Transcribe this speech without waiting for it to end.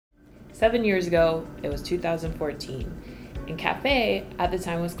7 years ago, it was 2014, and Cafe at the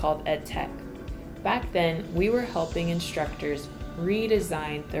time was called EdTech. Back then, we were helping instructors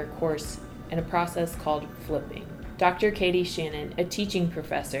redesign their course in a process called flipping. Dr. Katie Shannon, a teaching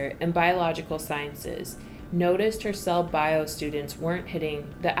professor in biological sciences, noticed her cell bio students weren't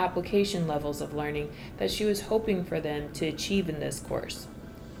hitting the application levels of learning that she was hoping for them to achieve in this course.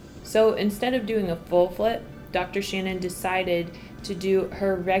 So instead of doing a full flip, Dr. Shannon decided to do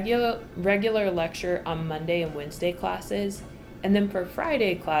her regular lecture on Monday and Wednesday classes, and then for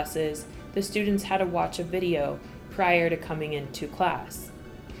Friday classes, the students had to watch a video prior to coming into class.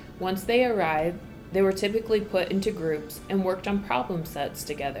 Once they arrived, they were typically put into groups and worked on problem sets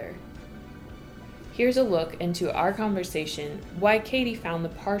together. Here's a look into our conversation why Katie found the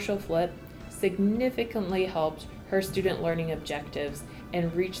partial flip significantly helped her student learning objectives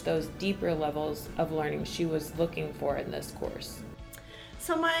and reach those deeper levels of learning she was looking for in this course.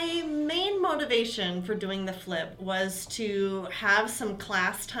 So my main motivation for doing the flip was to have some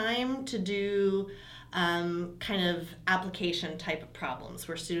class time to do kind of application type of problems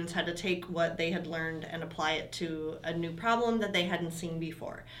where students had to take what they had learned and apply it to a new problem that they hadn't seen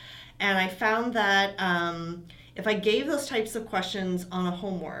before. And I found that if I gave those types of questions on a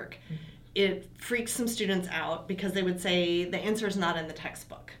homework, it freaks some students out because they would say the answer is not in the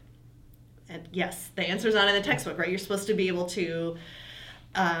textbook. And yes, the answer is not in the textbook, right? You're supposed to be able to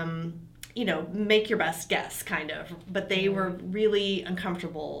make your best guess, kind of. But they were really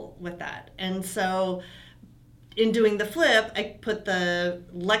uncomfortable with that. And so in doing the flip, I put the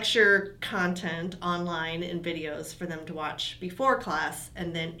lecture content online in videos for them to watch before class.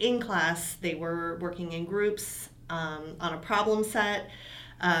 And then in class, they were working in groups on a problem set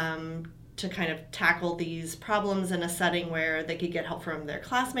to kind of tackle these problems in a setting where they could get help from their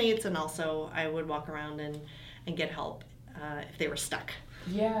classmates. And also I would walk around and get help if they were stuck.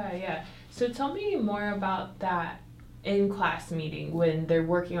 Yeah. So tell me more about that in-class meeting when they're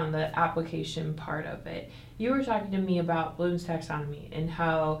working on the application part of it. You were talking to me about Bloom's taxonomy and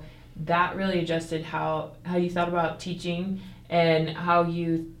how that really adjusted how you thought about teaching and how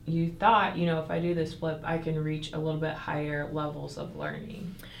you thought, if I do this flip, I can reach a little bit higher levels of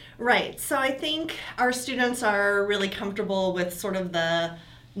learning. Right. So I think our students are really comfortable with sort of the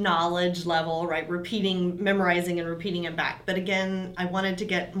knowledge level, right? Memorizing and repeating it back. But again, I wanted to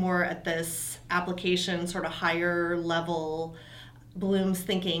get more at this application, sort of higher level Bloom's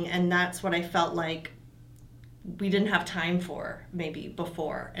thinking. And that's what I felt like we didn't have time for maybe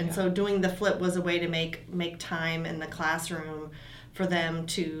before. And so doing the flip was a way to make time in the classroom for them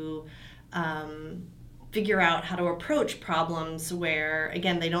to figure out how to approach problems where,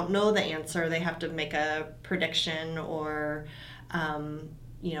 again, they don't know the answer. They have to make a prediction or,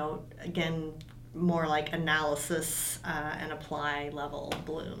 again, more like analysis and apply level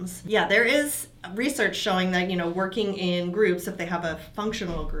Bloom's. Yeah, there is research showing that, working in groups, if they have a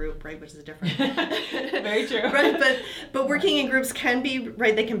functional group, right, which is different. Very true. Right, but working in groups can be,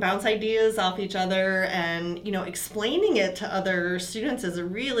 right, they can bounce ideas off each other and, explaining it to other students is a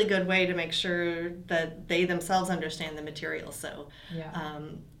really good way to make sure that they themselves understand the material. So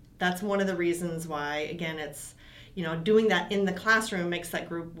that's one of the reasons why, again, it's, doing that in the classroom makes that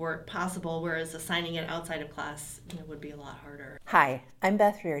group work possible, whereas assigning it outside of class, would be a lot harder. Hi, I'm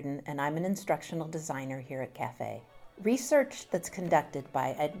Beth Reardon, and I'm an instructional designer here at Cafe. Research that's conducted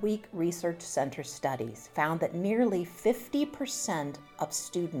by Edweek Research Center Studies found that nearly 50% of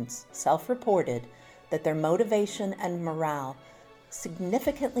students self-reported that their motivation and morale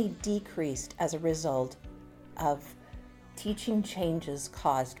significantly decreased as a result of teaching changes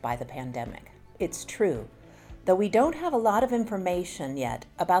caused by the pandemic. It's true. Though we don't have a lot of information yet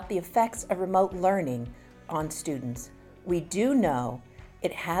about the effects of remote learning on students, we do know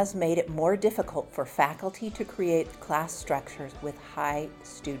it has made it more difficult for faculty to create class structures with high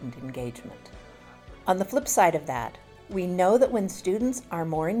student engagement. On the flip side of that, we know that when students are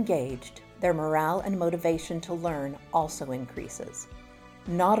more engaged, their morale and motivation to learn also increases.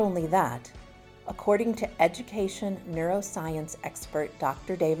 Not only that, according to education neuroscience expert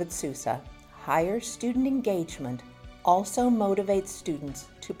Dr. David Sousa, higher student engagement also motivates students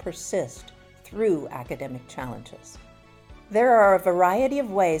to persist through academic challenges. There are a variety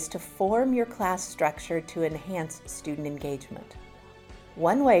of ways to form your class structure to enhance student engagement.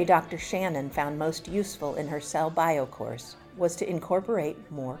 One way Dr. Shannon found most useful in her cell bio course was to incorporate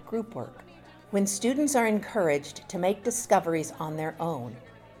more group work. When students are encouraged to make discoveries on their own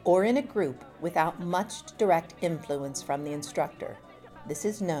or in a group without much direct influence from the instructor, this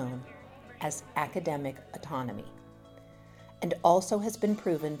is known as academic autonomy, and also has been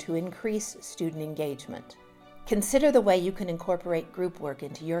proven to increase student engagement. Consider the way you can incorporate group work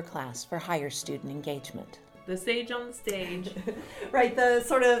into your class for higher student engagement. The sage on the stage. Right, the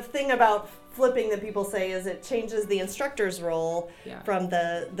sort of thing about flipping that people say is it changes the instructor's role from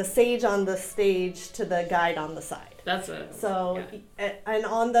the sage on the stage to the guide on the side. That's it. So, and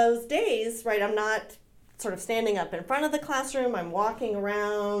on those days, right, I'm not sort of standing up in front of the classroom. I'm walking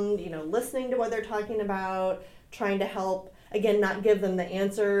around, listening to what they're talking about, trying to help, again, not give them the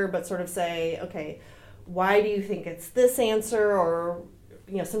answer, but sort of say, okay, why do you think it's this answer? Or,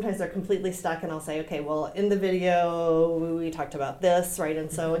 sometimes they're completely stuck and I'll say, okay, well, in the video, we talked about this, right? And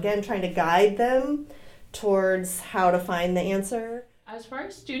so again, trying to guide them towards how to find the answer. As far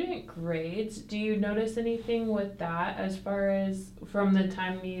as student grades, do you notice anything with that as far as from the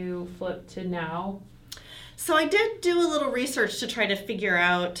time you flipped to now? So I did do a little research to try to figure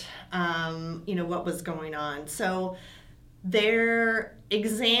out, what was going on. So their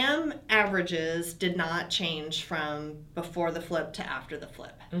exam averages did not change from before the flip to after the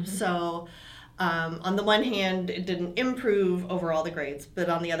flip. Mm-hmm. So on the one hand, it didn't improve overall the grades, but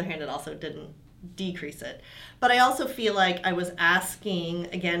on the other hand, it also didn't decrease it. But I also feel like I was asking,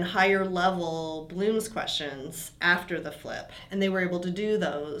 again, higher level Bloom's questions after the flip, and they were able to do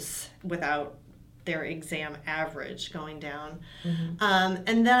those without their exam average going down. Mm-hmm.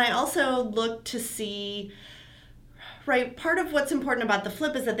 And then I also looked to see, right, part of what's important about the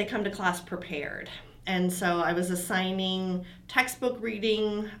flip is that they come to class prepared. And so I was assigning textbook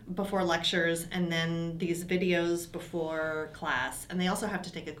reading before lectures and then these videos before class. And they also have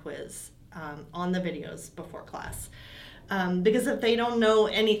to take a quiz on the videos before class. Because if they don't know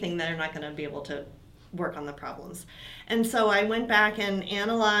anything, they're not going to be able to work on the problems. And so I went back and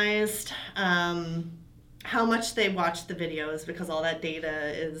analyzed how much they watched the videos, because all that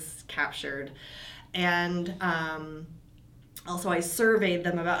data is captured. And also I surveyed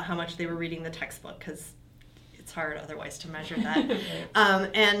them about how much they were reading the textbook, because it's hard otherwise to measure that.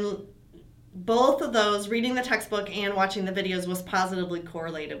 And both of those, reading the textbook and watching the videos, was positively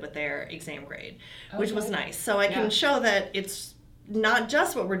correlated with their exam grade, which was nice. So I can show that it's not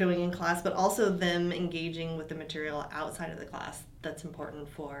just what we're doing in class, but also them engaging with the material outside of the class that's important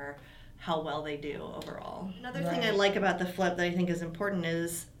for how well they do overall. Another thing I like about the flip that I think is important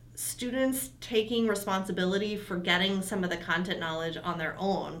is students taking responsibility for getting some of the content knowledge on their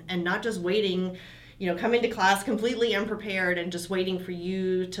own and not just waiting, coming to class completely unprepared and just waiting for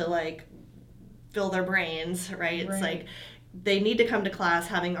you to fill their brains, right? It's like they need to come to class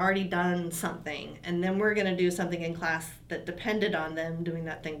having already done something, and then we're going to do something in class that depended on them doing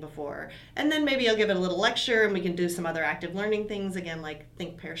that thing before. And then maybe I'll give it a little lecture and we can do some other active learning things, again, like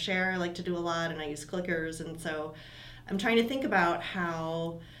think, pair, share I like to do a lot, and I use clickers. And so I'm trying to think about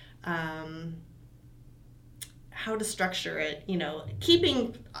how to structure it,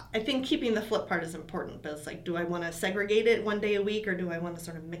 I think keeping the flip part is important, but it's like, do I want to segregate it one day a week, or do I want to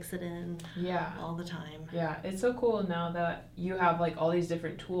sort of mix it in all the time? Yeah, it's so cool now that you have all these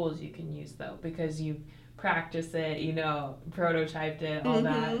different tools you can use, though, because you practice it, prototyped it, all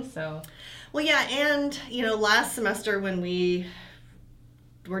that, so. Well, yeah, and, last semester when I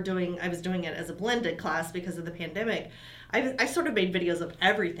was doing it as a blended class because of the pandemic, I sort of made videos of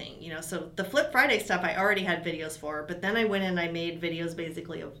everything, so the Flip Friday stuff I already had videos for, but then I went and I made videos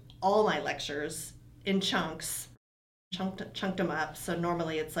basically of all my lectures in chunks, chunked them up. So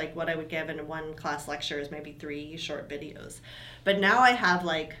normally it's like what I would give in one class lecture is maybe 3 short videos. But now I have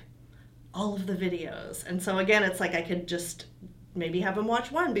all of the videos. And so again, it's like I could just maybe have them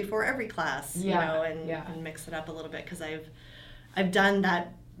watch one before every class, and mix it up a little bit, because I've done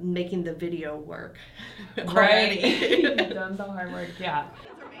that, making the video work already. You've done the hard work,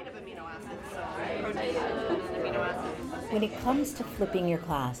 When it comes to flipping your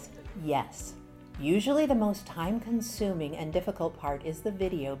class, yes, usually the most time-consuming and difficult part is the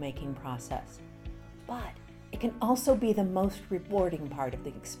video making process. But it can also be the most rewarding part of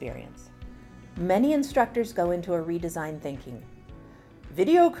the experience. Many instructors go into a redesign thinking,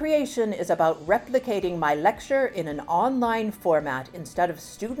 video creation is about replicating my lecture in an online format instead of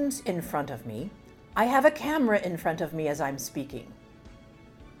students in front of me. I have a camera in front of me as I'm speaking.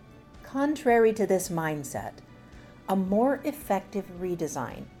 Contrary to this mindset, a more effective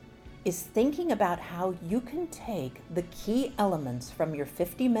redesign is thinking about how you can take the key elements from your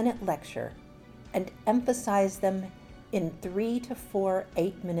 50-minute lecture and emphasize them in 3 to 4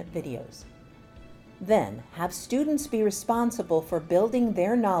 8-minute videos. Then have students be responsible for building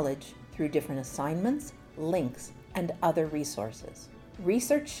their knowledge through different assignments, links, and other resources.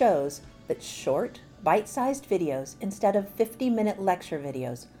 Research shows that short, bite-sized videos instead of 50-minute lecture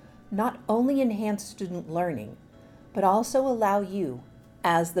videos not only enhance student learning, but also allow you,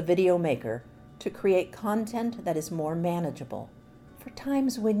 as the video maker, to create content that is more manageable for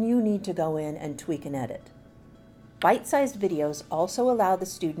times when you need to go in and tweak and edit. Bite-sized videos also allow the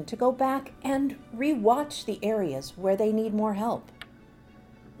student to go back and re-watch the areas where they need more help.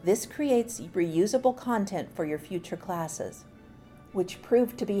 This creates reusable content for your future classes, which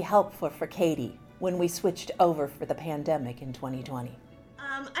proved to be helpful for Katie when we switched over for the pandemic in 2020.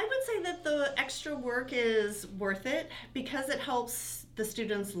 I would say that the extra work is worth it because it helps the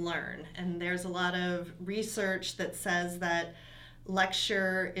students learn. And there's a lot of research that says that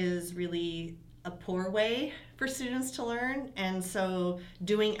lecture is really a poor way for students to learn. And so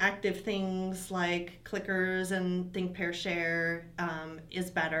doing active things like clickers and think, pair, share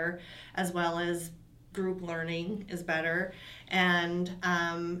is better, as well as group learning is better. And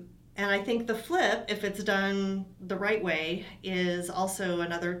I think the flip, if it's done the right way, is also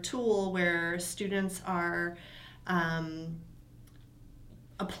another tool where students are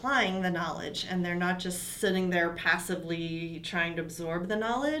applying the knowledge and they're not just sitting there passively trying to absorb the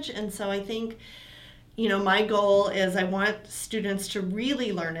knowledge. And so I think, my goal is I want students to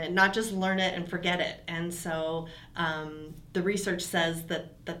really learn it, not just learn it and forget it. And so the research says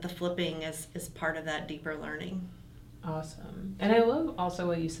that the flipping is part of that deeper learning. Awesome. And I love also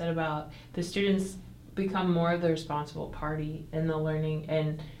what you said about the students become more of the responsible party in the learning,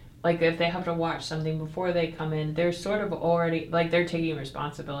 and like if they have to watch something before they come in, they're sort of already like they're taking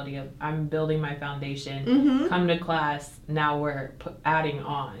responsibility of I'm building my foundation, come to class, now we're adding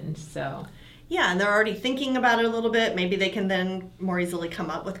on. So yeah, and they're already thinking about it a little bit. Maybe they can then more easily come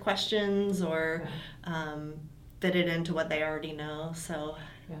up with questions or fit it into what they already know. So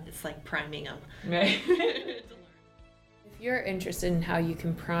it's like priming them. Right. If you're interested in how you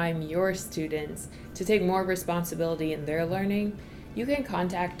can prime your students to take more responsibility in their learning, you can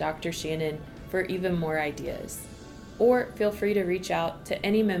contact Dr. Shannon for even more ideas. Or feel free to reach out to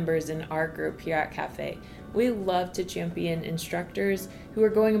any members in our group here at Cafe. We love to champion instructors who are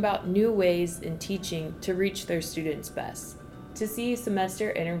going about new ways in teaching to reach their students best. To see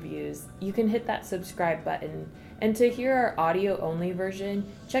semester interviews, you can hit that subscribe button. And to hear our audio-only version,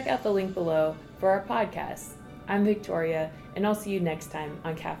 check out the link below for our podcast. I'm Victoria, and I'll see you next time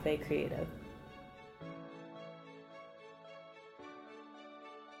on Cafe Creative.